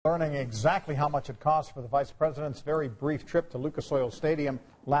learning exactly how much it cost for the vice president's very brief trip to Lucas Oil Stadium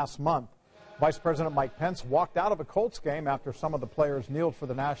last month. Vice President Mike Pence walked out of a Colts game after some of the players kneeled for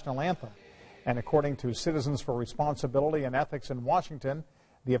the national anthem. And according to Citizens for Responsibility and Ethics in Washington,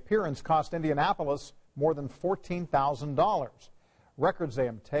 the appearance cost Indianapolis more than $14,000. Records they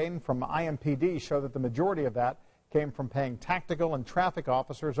obtained from IMPD show that the majority of that came from paying tactical and traffic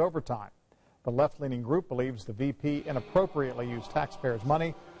officers overtime. The left-leaning group believes the VP inappropriately used taxpayers'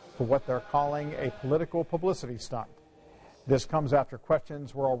 money for what they're calling a political publicity stunt. This comes after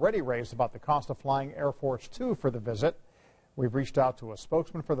questions were already raised about the cost of flying Air Force Two for the visit. We've reached out to a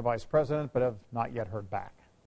spokesman for the vice president, but have not yet heard back.